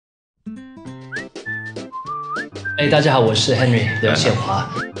哎，大家好，我是 Henry 刘宪华。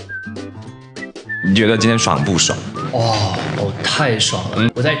你觉得今天爽不爽？哦，太爽了！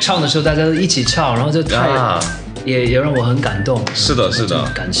我在唱的时候，大家都一起唱，然后就也让我很感动。是的，是的，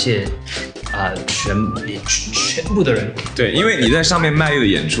感谢全部的人。对，因为你在上面卖力的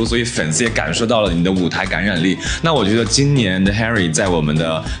演出，所以粉丝也感受到了你的舞台感染力。那我觉得今年的 Henry 在我们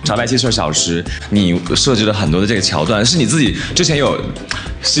的潮牌72小时，你设置了很多的这个桥段，是你自己之前有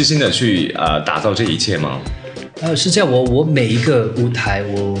细心的去打造这一切吗？是这样，我每一个舞台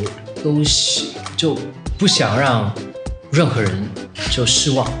我都就不想让任何人就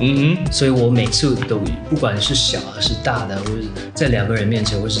失望，所以我每次都不管是小的是大的，或者在2个人面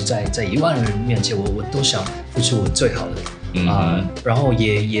前，或是在1万人面前，我都想付出我最好的，然后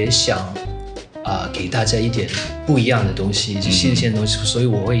也想给大家一点不一样的东西，新鲜的东西，所以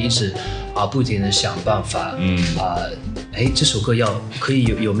我会一直不停的想办法，这首歌可以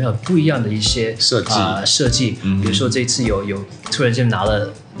有没有不一样的一些设计，比如说这次有突然间拿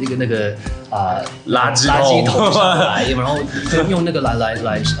了那个垃圾桶上来，然后用那个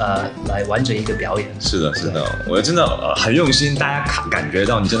来完成一个表演。是的，是的，我真的很用心，大家感觉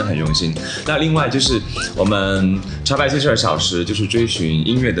到你真的很用心。那另外就是我们潮牌72小时就是追寻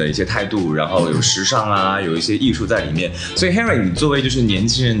音乐的一些态度，然后有时尚啊，有一些艺术在里面。所以 Henry， 你作为就是年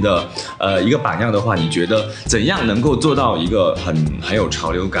轻人的一个榜样的话，你觉得怎样能够做到一个很有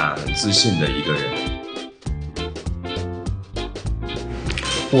潮流感、很自信的一个人？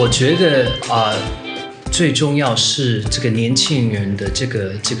我觉得最重要是这个年轻人的这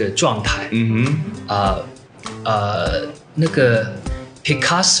个状态。那个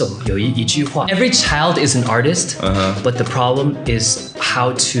Picasso 有一句话 ：“Every child is an artist, but the problem is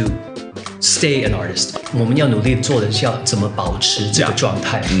how to stay an artist。”我们要努力做的是要怎么保持这个状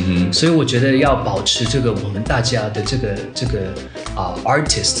态。所以我觉得要保持这个我们大家的这个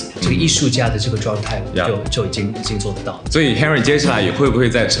artist 这个艺术家的这个状态，就已经做得到。所以 Henry 接下来也会不会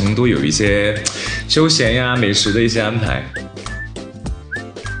在成都有一些休闲呀、美食的一些安排？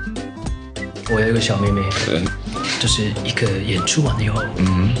我有一个小妹妹，就是一个演出完以后，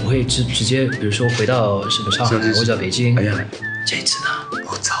我会直接，比如说回到上海或者北京，这次呢，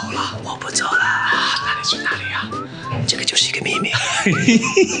我走了，我不走了。那你去哪里啊？这个就是一个秘密，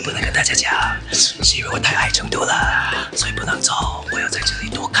不能跟大家讲，是因为我太爱成都了，所以不能走。我要在这里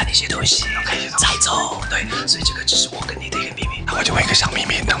多看一些东西，再走。对，所以这个只是我跟你的一个秘密。那我就问一个小秘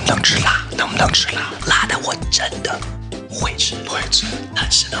密，能不能吃辣？能不能吃辣？辣的我真的会吃，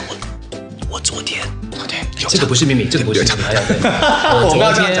但是呢，我昨天这个不是秘密，这个不是秘密。我们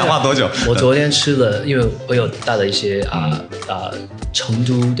要这样讲话多久？我昨天吃了，因为我有带了一些成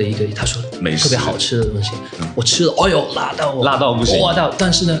都的一个他说特别好吃的东西，我吃了，辣到不行，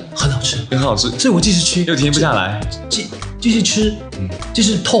但是呢很好吃，很好吃，所以我继续吃，又停不下来，继续吃，就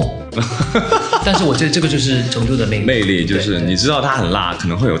是痛。但是我觉得这个就是成都的魅力，就是你知道它很辣，可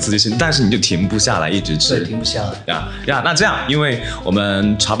能会有刺激性，但是你就停不下来，一直吃，对，停不下来呀。那这样，因为我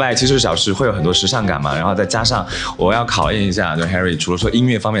们潮牌72小时会有很多时尚感嘛，然后再加上我要考验一下，就 Henry 除了说音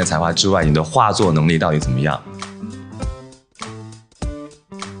乐方面的才华之外，你的画作能力到底怎么样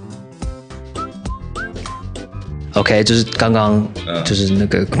？OK， 就是刚刚就是那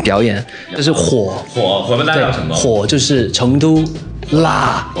个表演，就是火的代表什么？火就是成都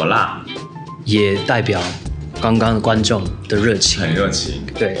辣，火辣，也代表刚刚的观众的热情，很热情。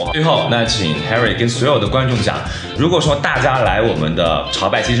对，最后那请 Henry 跟所有的观众讲，如果说大家来我们的潮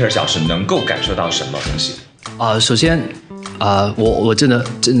牌72小时，能够感受到什么东西？首先我真的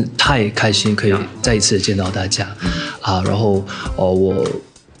太开心，可以再一次见到大家然后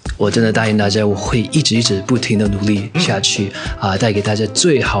我真的答应大家，我会一直不停的努力下去带给大家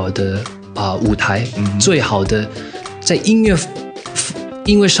最好的舞台，最好的在音乐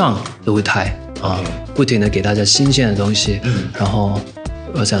上的舞台不停的给大家新鲜的东西，然后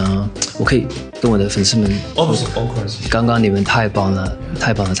我想我可以跟我的粉丝们，刚刚你们太棒了，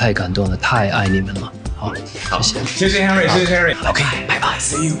太感动了，太爱你们了，好，谢谢 Henry， 谢谢 Henry， OK， 拜拜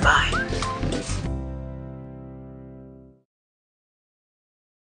 ，See you， bye。